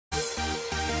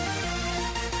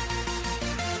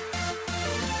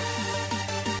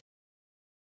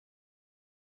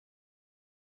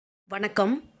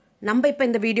வணக்கம். நம்ம இப்போ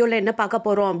இந்த வீடியோவில் என்ன பார்க்க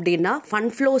போகிறோம் அப்படின்னா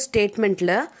ஃபண்ட் ஃப்ளோ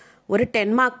ஸ்டேட்மெண்ட்டில் ஒரு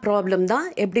 10 மார்க் ப்ராப்ளம் தான்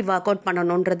எப்படி ஒர்க் அவுட்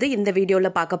பண்ணணுன்றது இந்த வீடியோவில்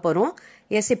பார்க்க போகிறோம்.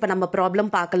 இப்போ நம்ம ப்ராப்ளம்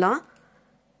பார்க்கலாம்.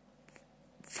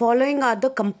 Following are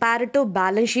the comparative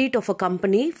balance sheet of a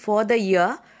company for the year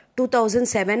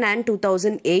 2007 and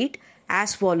 2008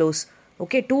 as follows.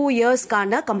 Okay, 2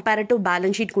 இயர்ஸ்க்கான comparative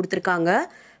balance sheet கொடுத்துருக்காங்க.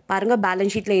 பாருங்கள்,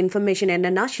 பேலன்ஸ் ஷீட்டில் இன்ஃபர்மேஷன்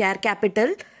என்னென்னா share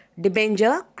capital,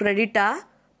 debenture, கிரெடிட்டா,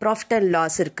 profit and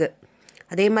loss இருக்குது.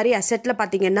 அதே மாதிரி அசெட்டில்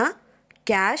பார்த்தீங்கன்னா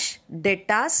cash,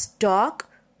 debtors, stock,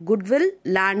 goodwill,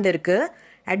 land இருக்குது.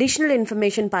 Additional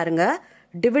information பாருங்கள்.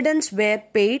 Dividends where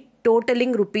paid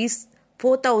totalling rupees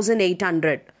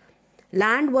 4,800.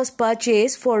 Land was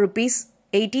purchased for rupees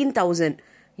 18,000.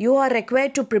 You are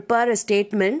required to prepare a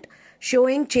statement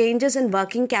showing changes in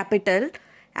working capital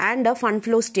and a fund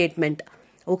flow statement.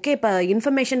 Okay, இப்போ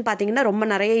information பார்த்தீங்கன்னா ரொம்ப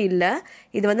நிறைய இல்லை.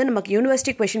 இது வந்து நமக்கு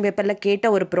university question பேப்பரில் கேட்ட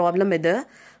ஒரு ப்ராப்ளம் இது.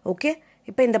 ஓகே,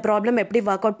 இப்போ இந்த ப்ராப்ளம் எப்படி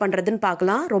ஒர்க் அவுட் பண்ணுறதுன்னு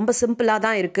பார்க்கலாம். ரொம்ப சிம்பிளாக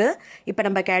தான் இருக்குது. இப்போ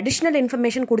நமக்கு அடிஷ்னல்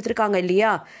இன்ஃபர்மேஷன் கொடுத்துருக்காங்க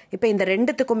இல்லையா? இப்போ இந்த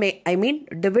ரெண்டுத்துக்குமே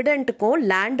டிவிடெண்ட்டுக்கும்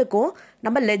லேண்டுக்கும்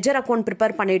நம்ம லெட்ஜர் அக்கௌண்ட்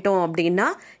ப்ரிப்பேர் பண்ணிட்டோம் அப்படின்னா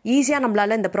ஈஸியாக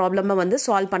நம்மளால் இந்த ப்ராப்ளமை வந்து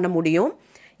சால்வ் பண்ண முடியும்.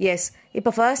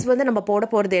 இப்போ ஃபர்ஸ்ட் வந்து நம்ம போட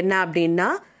போகிறது என்ன அப்படின்னா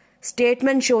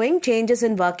statement showing changes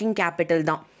in working capital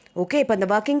தான். ஓகே, இப்போ இந்த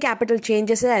ஒர்க்கிங் கேபிட்டல்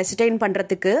சேஞ்சஸை அசர்டைன்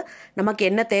பண்ணுறதுக்கு நமக்கு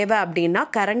என்ன தேவை அப்படின்னா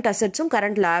கரண்ட் அசெட்ஸும்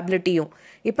கரண்ட் லைபிலிட்டியும்.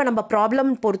 இப்போ நம்ம ப்ராப்ளம்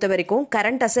பொறுத்த வரைக்கும்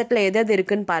கரண்ட் அசெட்டில் எது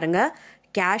இருக்குன்னு பாருங்கள்.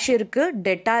 கேஷ் இருக்குது,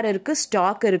 டெட்டார் இருக்குது,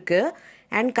 ஸ்டாக் இருக்குது.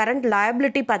 அண்ட் கரண்ட்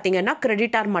லைபிலிட்டி பார்த்தீங்கன்னா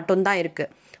கிரெடிட்டார் மட்டும்தான் இருக்குது.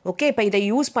 ஓகே, இப்போ இதை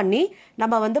யூஸ் பண்ணி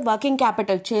நம்ம வந்து ஒர்க்கிங்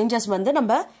கேபிட்டல் சேஞ்சஸ் வந்து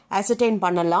நம்ம அசர்டைன்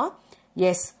பண்ணலாம்.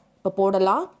 இப்போ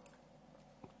போடலாம்.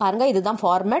 பாருங்கள், இதுதான்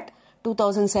format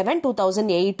 2007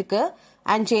 2008க்கு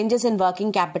and changes in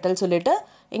working capital சொல்லிட்டு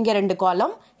இங்கே 2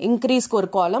 காலம், இன்க்ரீஸ்க்கு ஒரு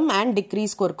காலம் அண்ட்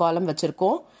டிக்ரீஸ்க்கு ஒரு காலம்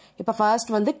வச்சுருக்கோம். இப்போ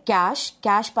ஃபர்ஸ்ட் வந்து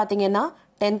கேஷ் பார்த்தீங்கன்னா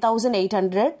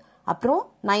 10,800, அப்புறம்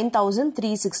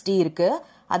 9,360 இருக்குது.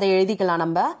 அதை எழுதிக்கலாம்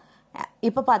நம்ம.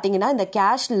 இப்போ பார்த்தீங்கன்னா இந்த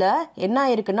கேஷில் என்ன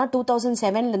ஆயிருக்குன்னா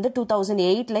 2007லேருந்து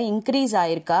 2008 இன்க்ரீஸ்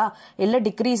ஆயிருக்கா இல்லை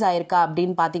டிக்ரீஸ் ஆயிருக்கா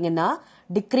அப்படின்னு பார்த்தீங்கன்னா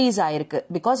டிக்ரீஸ் ஆயிருக்கு.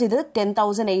 பிகாஸ் இது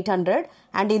 10,800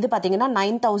 அண்ட் இது பார்த்தீங்கன்னா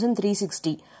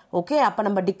 9,360. ஓகே, அப்போ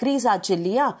நம்ம டிக்ரீஸ் ஆச்சு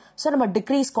இல்லையா? ஸோ நம்ம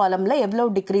டிக்ரீஸ் காலமில் எவ்வளோ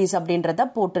டிக்ரீஸ் அப்படின்றத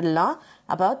போட்டுடலாம்.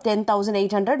 அப்போ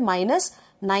 10,800 மைனஸ்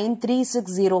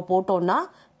 9,360 போட்டோம்னா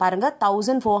பாருங்கள்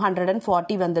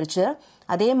 1,440 வந்துருச்சு.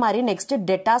 அதே மாதிரி நெக்ஸ்ட்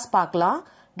டெட்டாஸ் பார்க்கலாம்.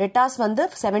 டெட்டாஸ் வந்து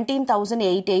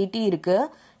 17,880 இருக்கு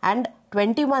அண்ட்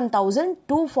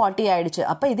 21,240 ஆயிடுச்சு.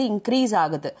 அப்போ இது இன்க்ரீஸ்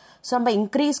ஆகுது. ஸோ நம்ம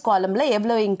இன்க்ரீஸ் காலமில்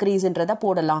எவ்வளோ இன்க்ரீஸ்ன்றதை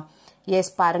போடலாம்.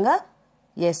 பாருங்க,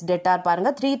 டெட்டார் பாருங்க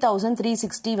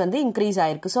 3,360 வந்து இன்க்ரீஸ்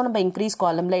ஆயிருக்கு. ஸோ நம்ம இன்க்ரீஸ்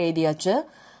காலமில் எழுதியாச்சு.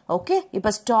 ஓகே, இப்போ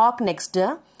ஸ்டாக் நெக்ஸ்ட்டு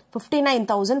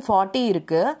 59,040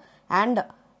 இருக்கு அண்ட்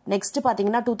நெக்ஸ்ட்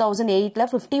பார்த்தீங்கன்னா 2008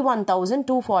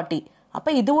 51,240. அப்போ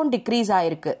இதுவும் டிக்ரீஸ்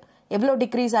ஆயிருக்கு. எவ்வளோ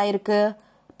டிக்ரீஸ் ஆயிருக்கு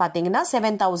பார்த்தீங்கன்னா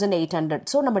 7,800.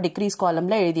 ஸோ நம்ம டிக்ரீஸ்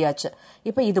காலமில் எழுதியாச்சு.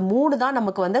 இப்போ இது 3 தான்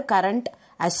நமக்கு வந்து கரண்ட்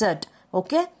அசெட்.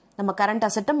 ஓகே, நம்ம கரண்ட்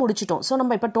அசெட்டை முடிச்சிட்டோம். ஸோ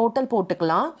நம்ம இப்போ டோட்டல்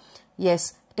போட்டுக்கலாம்.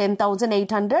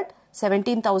 10,800,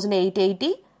 17,880,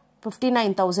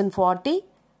 59,040.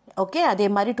 ஓகே, அதே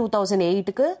மாதிரி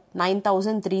 2008க்கு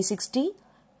 9,360,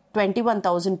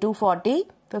 21,240,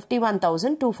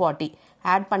 51,240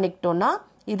 ஆட் பண்ணிக்கிட்டோம்னா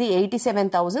இது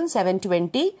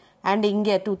 87,720 அண்ட்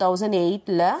இங்கே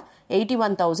 2008ல்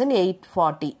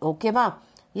 81,840. ஓகேவா?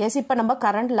 இப்போ நம்ம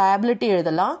கரண்ட் லயபிலிட்டி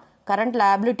எழுதலாம். கரண்ட்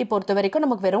லயபிலிட்டி பொறுத்த வரைக்கும்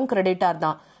நமக்கு வெறும் கிரெடிட்டார்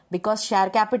தான். பிகாஸ்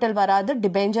ஷேர் கேபிட்டல் வராது,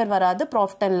 டிபெஞ்சர் வராது,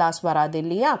 ப்ராஃபிட் அண்ட் லாஸ் வராது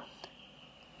இல்லையா?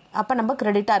 அப்போ நம்ம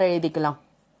கிரெடிட்டார் எழுதிக்கலாம்.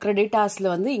 கிரெடிட்டார்ஸில்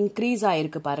வந்து இன்க்ரீஸ்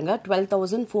ஆகிருக்கு பாருங்கள்.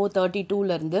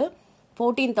 12,432லேருந்து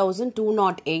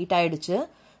 14,208 ஆயிடுச்சு.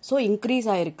 ஸோ இன்க்ரீஸ்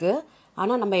ஆகிருக்கு.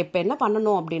 ஆனால் நம்ம இப்போ என்ன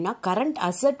பண்ணணும் அப்படின்னா கரண்ட்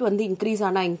அசெட் வந்து இன்க்ரீஸ்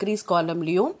ஆனால் இன்க்ரீஸ்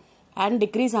காலம்லையும் அண்ட்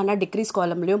டிக்ரீஸ் ஆனால் டிக்ரீஸ்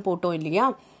காலம்லையும் போட்டோம் இல்லையா?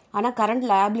 ஆனால் கரண்ட்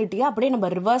லயபிலிட்டியை அப்படியே நம்ம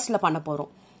ரிவர்ஸில் பண்ண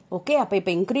போகிறோம். ஓகே, அப்போ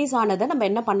இப்போ இன்க்ரீஸ் ஆனதை நம்ம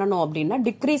என்ன பண்ணணும் அப்படின்னா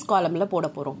டிக்ரீஸ் காலமில் போட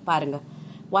போகிறோம். பாருங்கள்,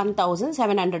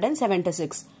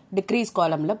 1,776 டிக்ரீஸ்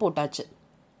காலமில் போட்டாச்சு.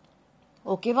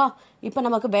 ஓகேவா? இப்போ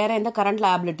நமக்கு வேற எந்த கரண்ட்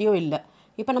லயபிலிட்டியும் இல்லை.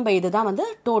 இப்போ நம்ம இதுதான் வந்து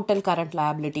டோட்டல் கரண்ட்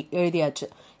லயபிலிட்டி எழுதியாச்சு.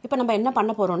 இப்போ நம்ம என்ன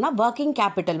பண்ண போகிறோம்னா ஒர்க்கிங்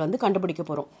கேபிட்டல் வந்து கண்டுபிடிக்க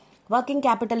போகிறோம். ஒர்க்கிங்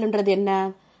கேபிட்டல்ன்றது என்ன?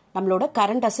 நம்மளோட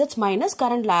current assets minus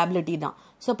current liability தான்.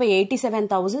 ஸோ இப்போ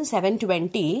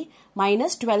 87,720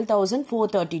 மைனஸ்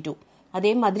 12,432.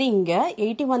 அதே மாதிரி இங்கே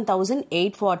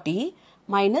 81,840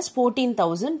 மைனஸ்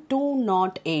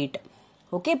 14,208.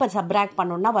 ஓகே, இப்போ சப்ராக்ட்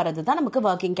பண்ணோம்னா வரது தான் நமக்கு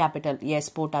ஒர்க்கிங் கேபிட்டல்.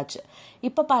 போட்டாச்சு.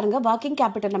 இப்போ பாருங்க, ஒர்க்கிங்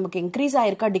கேபிட்டல் நமக்கு இன்க்ரீஸ்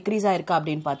ஆயிருக்கா டிக்ரீஸ் ஆயிருக்கா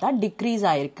அப்படின்னு பார்த்தா டிக்ரீஸ்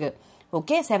ஆயிருக்கு.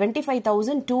 ஓகே,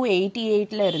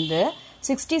 75,288ல இருந்து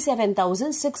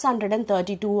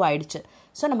 67,632 ஆயிடுச்சு.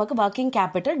 ஸோ நமக்கு ஒர்க்கிங்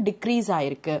கேபிட்டல் டிக்ரீஸ்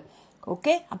ஆயிருக்கு.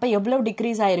 ஓகே, அப்போ எவ்வளோ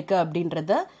டிக்ரீஸ் ஆயிருக்கு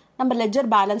அப்படின்றத நம்ம லெட்ஜர்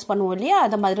பேலன்ஸ் பண்ணுவோம் இல்லையா,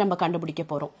 அதை மாதிரி நம்ம கண்டுபிடிக்க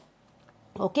போகிறோம்.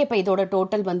 ஓகே, இப்போ இதோட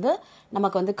டோட்டல் வந்து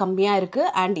நமக்கு வந்து கம்மியாக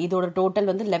இருக்குது அண்ட் இதோட டோட்டல்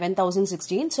வந்து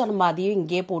 11,016. ஸோ நம்ம அதையும்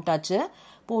இங்கேயே போட்டாச்சு.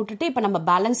 போட்டுட்டு இப்போ நம்ம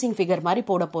பேலன்சிங் ஃபிகர் மாதிரி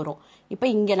போட போகிறோம். இப்போ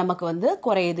இங்கே நமக்கு வந்து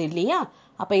குறையுது இல்லையா,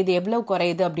 அப்போ இது எவ்வளோ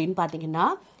குறையுது அப்படின்னு பார்த்தீங்கன்னா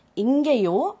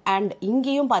இங்கேயும் அண்ட்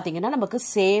இங்கேயும் பார்த்தீங்கன்னா நமக்கு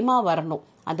சேமாக வரணும்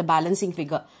அந்த பேலன்சிங்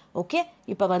ஃபிகர். ஓகே,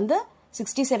 இப்போ வந்து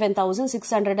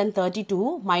 67,632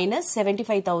 மைனஸ்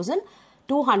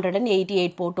 75,288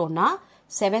 போட்டோம்னா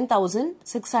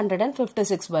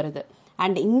 7,656 வருது.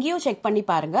 அண்ட் இங்கேயும் செக் பண்ணி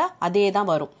பாருங்க, அதே தான்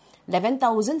வரும்.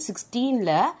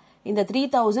 11,016ல இந்த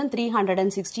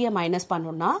 3,360 மைனஸ்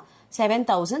பண்ணோம்னா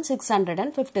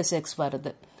 7,656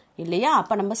 வருது இல்லையா.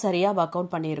 அப்போ நம்ம சரியாக ஒர்க்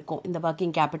அவுட் பண்ணியிருக்கோம் இந்த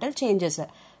ஒர்க்கிங் கேபிட்டல் சேஞ்சஸை.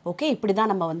 ஓகே, இப்படி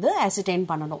தான் நம்ம வந்து அசிடைன்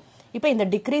பண்ணணும். இப்போ இந்த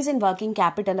டிக்ரீஸ் இன் ஒர்க்கிங்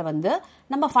கேபிட்டலை வந்து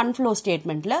நம்ம ஃபண்ட் ஃப்ளோ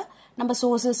ஸ்டேட்மெண்ட்டில் நம்ம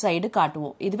சோர்சஸ் சைடு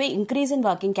காட்டுவோம். இதுவே இன்க்ரீஸ் இன்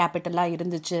ஒர்க்கிங் கேபிட்டலாக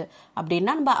இருந்துச்சு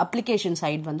அப்படின்னா நம்ம அப்ளிகேஷன்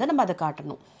சைடு வந்து நம்ம அதை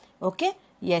காட்டணும். ஓகே,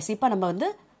 எஸ், இப்போ நம்ம வந்து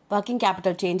ஒர்க்கிங்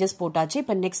கேபிட்டல் சேஞ்சஸ் போட்டாச்சு.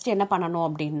 இப்போ நெக்ஸ்ட் என்ன பண்ணணும்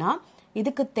அப்படின்னா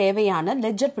இதுக்கு தேவையான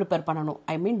லெட்ஜர் ப்ரிப்பேர் பண்ணணும்.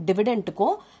 ஐ மீன்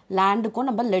டிவிடெண்ட்டுக்கும் லேண்டுக்கும்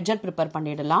நம்ம லெட்ஜர் ப்ரிப்பேர்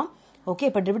பண்ணிடலாம். ஓகே,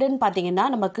 இப்போ டிவிடெண்ட் பார்த்தீங்கன்னா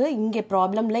நமக்கு இங்கே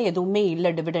ப்ராப்ளமில் எதுவுமே இல்லை.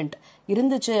 டிவிடெண்ட்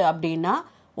இருந்துச்சு அப்படின்னா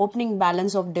ஓப்பனிங்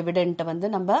பேலன்ஸ் ஆஃப் டிவிடெண்ட்டை வந்து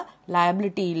நம்ம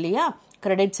லயபிலிட்டி இல்லையா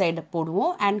கிரெடிட் சைடு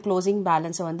போடுவோம் அண்ட் க்ளோசிங்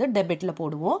பேலன்ஸை வந்து டெபிட்டில்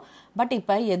போடுவோம். பட்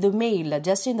இப்போ எதுவுமே இல்லை,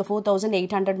 ஜஸ்ட் இந்த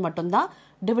 4,800 மட்டும்தான்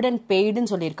டிவிடெண்ட்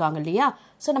பெய்டுன்னு சொல்லியிருக்காங்க இல்லையா.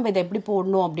 ஸோ நம்ம இதை எப்படி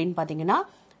போடணும் அப்படின்னு பார்த்தீங்கன்னா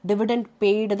டிவிடெண்ட்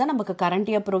பெய்டு தான் நமக்கு கரண்ட்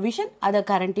இயர் ப்ரொவிஷன், அதை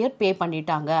கரண்ட் இயர் பே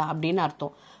பண்ணிட்டாங்க அப்படின்னு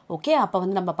அர்த்தம். ஓகே, அப்போ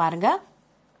வந்து நம்ம பாருங்க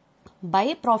பை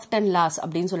ப்ராஃபிட் அண்ட் லாஸ்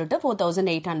அப்படின்னு சொல்லிட்டு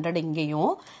 4,800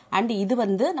 இங்கேயும் அண்ட் இது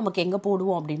வந்து நமக்கு எங்கே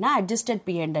போடுவோம் அப்படின்னா அட்ஜஸ்டட்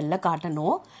P&L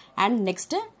காட்டணும். அண்ட்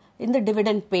நெக்ஸ்ட் இந்த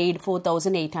டிவிடெண்ட் பெய்டு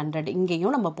 4,800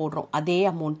 இங்கேயும் நம்ம போடுறோம் அதே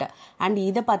அமௌண்ட்டை. அண்ட்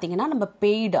இதை பார்த்தீங்கன்னா நம்ம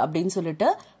பெய்டு அப்படின்னு சொல்லிட்டு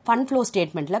ஃபண்ட் ஃப்ளோ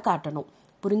ஸ்டேட்மெண்ட்டில் காட்டணும்.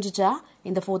 புரிஞ்சுச்சா?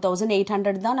 இந்த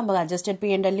 4,800 தான் நம்ம அட்ஜஸ்டட்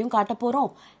P&Lலையும் காட்ட போகிறோம்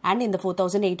அண்ட் இந்த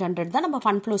 4,800 தான் நம்ம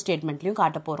ஃபண்ட் ஃப்ளோ ஸ்டேட்மெண்ட்லையும்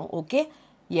காட்ட போகிறோம். Okay,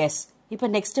 S. இப்போ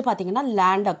நெக்ஸ்ட் பார்த்தீங்கன்னா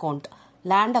லேண்ட்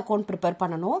அக்கௌண்ட் ப்ரிப்பேர்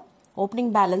பண்ணணும். ஓப்பனிங்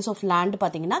பேலன்ஸ் ஆஃப் லேண்ட்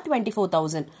பார்த்தீங்கன்னா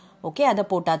 24,000. ஓகே, அதை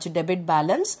போட்டாச்சு டெபிட்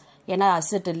பேலன்ஸ், ஏன்னா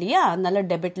அசெட் இல்லையா, அதனால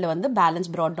டெபிட்ல வந்து பேலன்ஸ்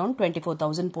ப்ராட் டவுன்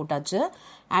 24,000 போட்டாச்சு.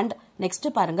 அண்ட் நெக்ஸ்ட்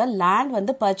பாருங்க லேண்ட்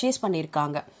வந்து பர்ச்சேஸ்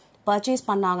பண்ணியிருக்காங்க. பர்ச்சேஸ்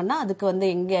பண்ணாங்கன்னா அதுக்கு வந்து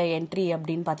எங்கே என்ட்ரி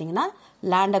அப்படின்னு பார்த்தீங்கன்னா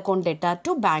land account debtor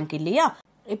to bank இல்லையா.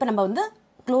 இப்போ நம்ம வந்து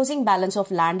க்ளோசிங் பேலன்ஸ்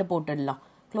ஆஃப் லேண்ட் போட்டுடலாம்.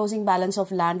 க்ளோசிங் பேலன்ஸ் ஆஃப்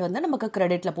லேண்ட் வந்து நமக்கு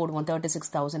கிரெடிட்ல போடுவோம்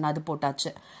 36,000, அது போட்டாச்சு.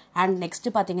 அண்ட் நெக்ஸ்ட்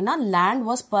பார்த்தீங்கன்னா லேண்ட்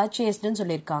வாஸ் பர்ச்சேஸ்டுன்னு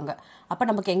சொல்லியிருக்காங்க. அப்போ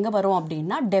நமக்கு எங்கே வரும்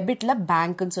அப்படின்னா டெபிட்ல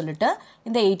பேங்க்னு சொல்லிட்டு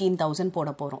இந்த 18,000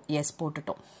 போட போகிறோம். எஸ்,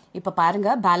 போட்டுட்டோம். இப்போ பாருங்க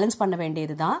பேலன்ஸ் பண்ண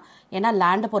வேண்டியது தான், ஏன்னா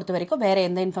லேண்டை பொறுத்த வரைக்கும் வேற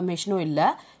எந்த இன்ஃபர்மேஷனும் இல்லை.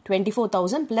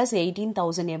 24,000 பிளஸ்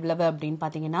 18,000 எவ்வளவு அப்படின்னு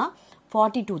பார்த்தீங்கன்னா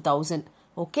 42,000.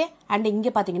 ஓகே, அண்ட்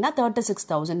இங்கே பார்த்தீங்கன்னா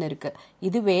 36,000 இருக்கு.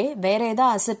 இதுவே வேற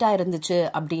ஏதாவது அசெட்டா இருந்துச்சு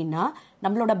அப்படின்னா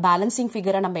நம்மளோட பேலன்சிங்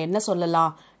ஃபிகரை நம்ம என்ன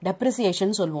சொல்லலாம்,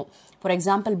 டெப்ரிசியேஷன் சொல்லுவோம். ஃபார்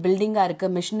எக்ஸாம்பிள் பில்டிங்கா இருக்கு,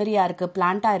 மிஷினரியா இருக்கு,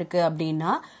 பிளான்டா இருக்கு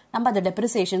அப்படின்னா நம்ம அதை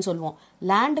டெப்ரிசியேஷன் சொல்லுவோம்.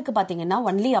 லேண்டுக்கு பார்த்தீங்கன்னா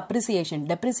ஒன்லி அப்ரிசியேஷன்,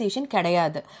 டெப்ரிசியேஷன்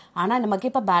கிடையாது. ஆனால் நமக்கு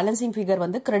இப்போ பேலன்சிங் ஃபிகர்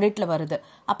வந்து கிரெடிட்ல வருது.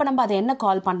 அப்போ நம்ம அதை என்ன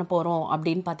கால் பண்ண போறோம்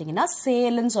அப்படின்னு பார்த்தீங்கன்னா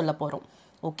சேல்னு சொல்ல போறோம்.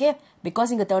 ஓகே,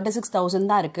 பிகாஸ் இங்கே 36,000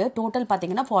 தான் இருக்கு, டோட்டல்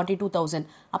பார்த்தீங்கன்னா 42,000.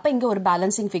 அப்போ இங்கே ஒரு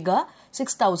பேலன்சிங் ஃபிகர்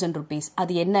 6,000 rupees.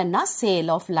 அது என்னன்னா சேல்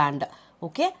ஆஃப் லேண்ட்.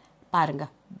 ஓகே, பாருங்க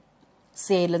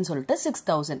சேல்னு சொல்லிட்டு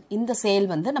 6,000. இந்த சேல்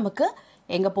வந்து நமக்கு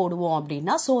எங்க போடுவோம்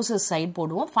அப்படின்னா சோர்சஸ் சைடு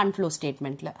போடுவோம் ஃபண்ட் ஃப்ளோ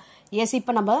ஸ்டேட்மெண்ட்ல. எஸ்,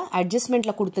 இப்போ நம்ம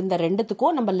அட்ஜஸ்ட்மெண்ட்ல கொடுத்திருந்த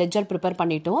ரெண்டுத்துக்கும் நம்ம லெட்ஜர் ப்ரிப்பேர்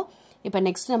பண்ணிட்டோம். இப்போ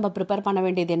நெக்ஸ்ட் நம்ம ப்ரிப்பேர் பண்ண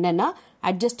வேண்டியது என்னன்னா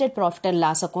adjusted profit and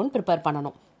loss account prepare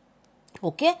பண்ணணும்.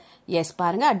 ஓகே, எஸ்,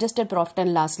 பாருங்க அட்ஜஸ்டட் ப்ராஃபிட்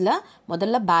அண்ட் லாஸ்ல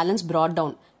முதல்ல பேலன்ஸ் ப்ராட்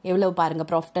டவுன் எவ்வளவு பாருங்க,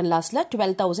 ப்ராஃபிட் அண்ட் லாஸ்ல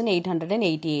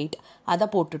 12,888 அதை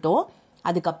போட்டுட்டோம்.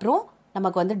 அதுக்கப்புறம்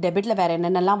நமக்கு வந்து டெபிட்ல வேற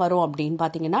என்னென்னலாம் வரும் அப்படின்னு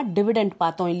பார்த்தீங்கன்னா டிவிடெண்ட்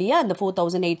பார்த்தோம் இல்லையா, இந்த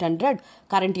 4,800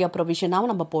 கரண்ட் இயர்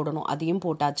ப்ரொவிஷனாகவும் நம்ம போடணும், அதையும்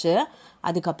போட்டாச்சு.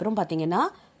 அதுக்கப்புறம் பார்த்தீங்கன்னா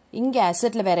இங்கே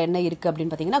அசெட்ல வேற என்ன இருக்கு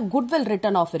அப்படின்னு பார்த்தீங்கன்னா குட்வில்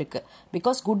ரிட்டர்ன் ஆஃப் இருக்கு.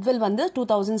 பிகாஸ் குட்வில் வந்து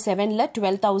 2007ல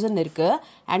 12,000 இருக்கு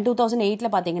அண்ட் 2008ல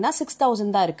பார்த்தீங்கன்னா 6,000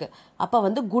 தான் இருக்கு. அப்போ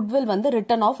வந்து குட்வில் வந்து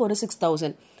ரிட்டர்ன் ஆஃப் ஒரு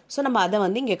 6,000. ஸோ நம்ம அதை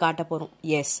வந்து இங்கே காட்ட போறோம்.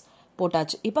 எஸ்,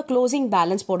 போட்டாச்சு. இப்போ க்ளோசிங்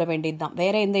பேலன்ஸ் போட வேண்டியது தான்,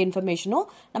 வேற எந்த இன்ஃபர்மேஷனும்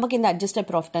நமக்கு இந்த அட்ஜஸ்டட்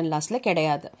ப்ராஃபிட் அண்ட் லாஸ்ல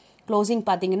கிடையாது. க்ளோசிங்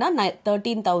பார்த்தீங்கன்னா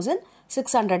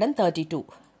 13,632.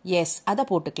 எஸ், அதை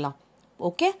போட்டுக்கலாம்.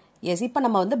 ஓகே, எஸ், இப்போ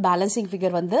நம்ம வந்து பேலன்சிங்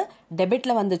ஃபிகர் வந்து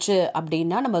டெபிட்ல வந்துச்சு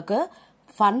அப்படின்னா நமக்கு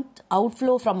ஃபண்ட்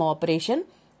அவுட்ஃப்ளோ ஃப்ரம் ஆப்ரேஷன்,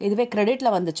 இதுவே கிரெடிட்ல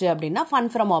வந்துச்சு அப்படின்னா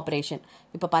ஃபண்ட் ஃப்ரம் ஆப்ரேஷன்.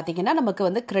 இப்போ பார்த்தீங்கன்னா நமக்கு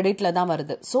வந்து கிரெடிட்ல தான்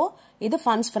வருது. ஸோ இது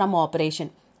ஃபண்ட்ஸ் ஃப்ரம்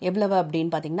ஆப்ரேஷன் எவ்வளவு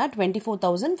அப்படின்னு பார்த்தீங்கன்னா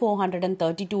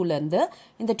 24,432லேருந்து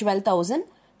இந்த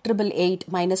 12,888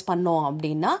 மைனஸ் பண்ணோம்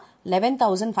அப்படின்னா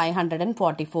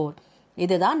 11,544.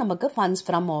 இதுதான் நமக்கு ஃபண்ட்ஸ்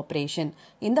ஃப்ரம் ஆப்ரேஷன்.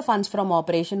 இந்த ஃபண்ட்ஸ் ஃப்ரம்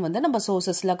ஆப்ரேஷன் வந்து நம்ம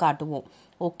சோர்சஸில் காட்டுவோம்.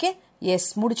 ஓகே, எஸ்,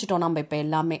 முடிச்சிட்டோம் நம்ம இப்போ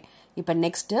எல்லாமே. இப்போ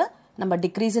நெக்ஸ்ட்டு நம்ம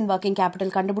டிக்ரீஸ் இன் ஒர்க்கிங்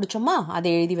கேபிட்டல் கண்டுபிடிச்சோமா, அதை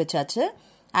எழுதி வச்சாச்சு.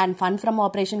 அண்ட் ஃபண்ட் ஃப்ரம்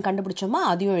ஆப்ரேஷன் கண்டுபிடிச்சோமா,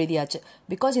 அதையும் எழுதியாச்சு.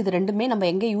 பிகாஸ் இது ரெண்டுமே நம்ம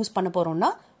எங்கே யூஸ் பண்ண போகிறோம்னா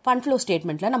ஃபண்ட் ஃப்ளோ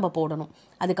ஸ்டேட்மெண்ட்டில் நம்ம போடணும்.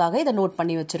 அதுக்காக இதை நோட்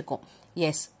பண்ணி வச்சுருக்கோம்.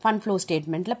 எஸ், ஃபண்ட் ஃப்ளோ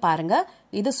ஸ்டேட்மெண்ட்டில் பாருங்கள்,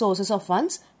 இது சோர்சஸ் ஆஃப்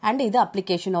ஃபண்ட்ஸ் அண்ட் இது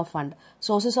application of fund.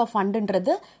 Sources of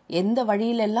ஃபண்டுன்றது எந்த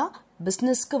வழியிலெல்லாம்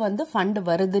பிஸ்னஸ்க்கு வந்து ஃபண்ட்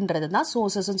வருதுன்றது தான்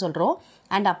சோர்சஸ்ன்னு சொல்கிறோம்.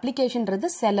 அண்ட் அப்ளிகேஷன்றது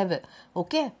செலவு.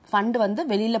 ஓகே, ஃபண்ட் வந்து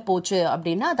வெளியில் போச்சு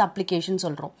அப்படின்னா அது அப்ளிகேஷன்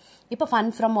சொல்கிறோம். இப்போ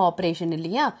ஃபண்ட் ஃப்ரம் ஆப்ரேஷன்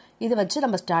இல்லையா, இதை வச்சு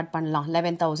நம்ம ஸ்டார்ட் பண்ணலாம்.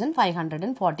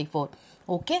 11,544.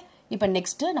 ஓகே, இப்போ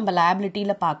நெக்ஸ்ட்டு நம்ம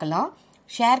லைபிலிட்டியில் பார்க்கலாம்.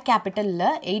 ஷேர் கேபிட்டலில்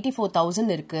 84,000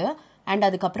 இருக்குது. அண்ட்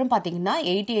அதுக்கப்புறம் பார்த்தீங்கன்னா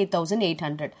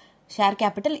 88,800 ஷேர்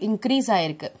கேபிட்டல் இன்க்ரீஸ்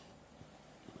ஆயிருக்கு.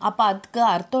 அப்போ அதுக்கு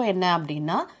அர்த்தம் என்ன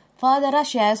அப்படின்னா ஃபர்தராக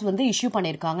ஷேர்ஸ் வந்து இஷ்யூ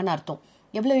பண்ணியிருக்காங்கன்னு அர்த்தம்.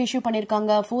 எவ்வளோ இஷ்யூ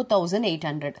பண்ணியிருக்காங்க?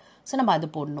 4,800. ஸோ நம்ம அது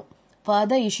போடணும்.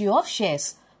 Further issue of shares.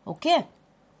 Okay,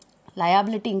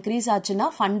 liability increase ஆச்சுன்னா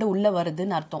ஃபண்டு உள்ளே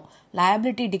வருதுன்னு அர்த்தம்.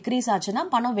 லயபிலிட்டி டிக்ரீஸ் ஆச்சுன்னா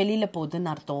பணம் வெளியில்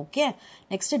போகுதுன்னு அர்த்தம். ஓகே,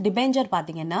 நெக்ஸ்ட் டிபெஞ்சர்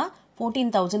பார்த்தீங்கன்னா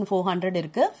 14,400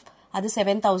 இருக்கு. அது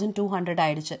 7,200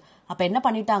 ஆயிடுச்சு. அப்போ என்ன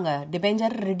பண்ணிட்டாங்க?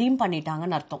 டிபெஞ்சர் ரிடீம்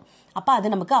பண்ணிட்டாங்கன்னு அர்த்தம். அப்போ அது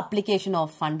நமக்கு அப்ளிகேஷன்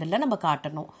ஆஃப் ஃபண்டில் நம்ம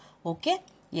காட்டணும். ஓகே,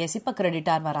 எஸ், இப்போ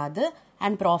கிரெடிட்டார் வராது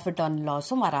அண்ட் ப்ராஃபிட் ஆன்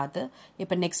லாஸும் வராது.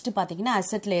 இப்போ நெக்ஸ்ட் பார்த்தீங்கன்னா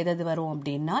அசெட்டில் எது வரும்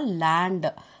அப்படின்னா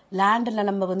லேண்டில்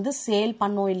நம்ம வந்து சேல்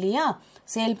பண்ணோம் இல்லையா,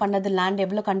 சேல் பண்ணது லேண்ட்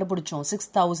எவ்வளோ கண்டுபிடிச்சோம்?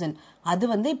 6,000. அது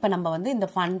வந்து இப்போ நம்ம வந்து இந்த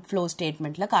ஃபண்ட் ஃப்ளோ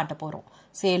ஸ்டேட்மெண்ட்டில் காட்ட போகிறோம்.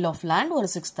 சேல் ஆஃப் லேண்ட் ஒரு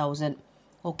 6,000.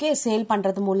 ஓகே, சேல்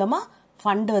பண்ணுறது மூலமாக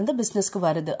ஃபண்டு வந்து பிஸ்னஸ்க்கு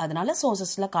வருது, அதனால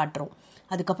சோர்சஸில் காட்டுறோம்.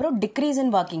 அதுக்கப்புறம் டிக்ரீஸ்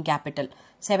இன் ஒர்க்கிங் கேபிட்டல்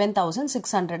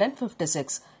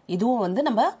 7,656. இதுவும் வந்து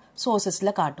நம்ம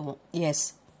சோர்சஸில் காட்டுவோம். எஸ்,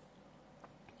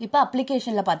 இப்போ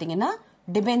அப்ளிகேஷனில் பார்த்தீங்கன்னா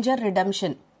டிபெஞ்சர்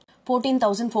ரிடம்ஷன்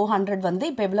 14,400 வந்து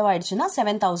இப்போ எவ்வளோ ஆயிடுச்சுன்னா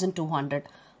 7,200.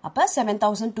 அப்போ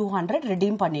 7,200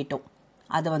 ரிடீம் பண்ணிட்டோம்,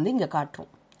 அதை வந்து இங்கே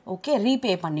காட்டுறோம். ஓகே,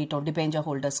 ரீபே பண்ணிட்டோம் டிபெஞ்சர்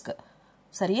ஹோல்டர்ஸ்க்கு.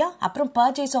 சரியா? அப்புறம்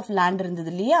பர்ச்சேஸ் ஆஃப் லேண்ட்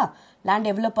இருந்தது இல்லையா, லேண்ட்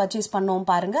எவ்வளோ பர்ச்சேஸ் பண்ணோம்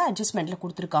பாருங்க, அட்ஜஸ்ட்மெண்ட்டில்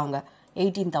கொடுத்துருக்காங்க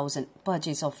 18,000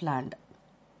 பர்ச்சேஸ் ஆஃப் லேண்ட்.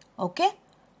 ஓகே,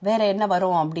 வேற என்ன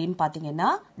வரும் அப்படின்னு பார்த்தீங்கன்னா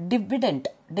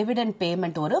டிவிடெண்ட்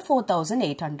பேமெண்ட் ஒரு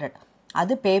 4,800.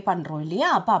 அது பே பண்ணுறோம் இல்லையா,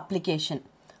 அப்போ அப்ளிகேஷன்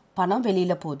பணம்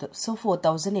வெளியில் போகுது. ஸோ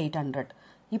 4,800.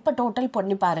 இப்போ டோட்டல்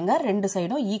பண்ணி பாருங்க, ரெண்டு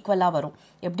சைடும் ஈக்குவலாக வரும்.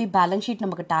 எப்படி பேலன்ஸ் ஷீட்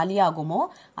நமக்கு டேலி ஆகுமோ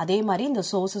அதே மாதிரி இந்த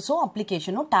சோர்ஸஸும்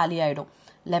அப்ளிகேஷனும் டேலி ஆகிடும்.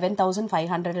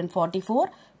 11,544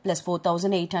 +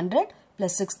 4,800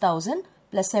 + 6,000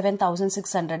 +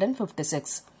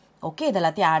 7,656. ஓகே,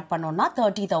 இதெல்லாத்தையும் ஆட் பண்ணோம்னா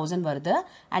 30,000 வருது.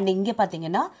 அண்ட் இங்கே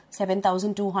பார்த்தீங்கன்னா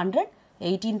 7,200,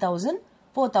 18,000,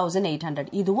 4,800,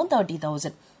 இதுவும்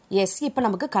 30,000. எஸ், இப்போ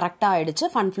நமக்கு கரெக்டாக ஆயிடுச்சு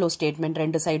ஃபண்ட் ஃப்ளோ ஸ்டேட்மெண்ட்,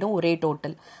 ரெண்டு சைடும் ஒரே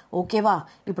டோட்டல். ஓகேவா?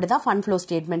 இப்படி தான் ஃபண்ட் ஃப்ளோ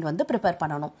ஸ்டேட்மெண்ட் வந்து ப்ரிப்பேர்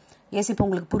பண்ணணும். எஸ், இப்போ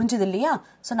உங்களுக்கு புரிஞ்சுது இல்லையா?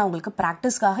 ஸோ நான் உங்களுக்கு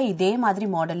ப்ராக்டிஸ்க்காக இதே மாதிரி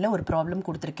மாடலில் ஒரு ப்ராப்ளம்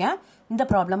கொடுத்துருக்கேன். இந்த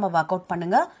ப்ராப்ளமை ஒர்க் அவுட்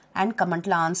பண்ணுங்க அண்ட்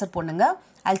கமெண்ட்டில் ஆன்சர் பண்ணுங்க.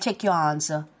 I'll check your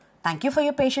answer. Thank you for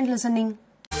your patient listening.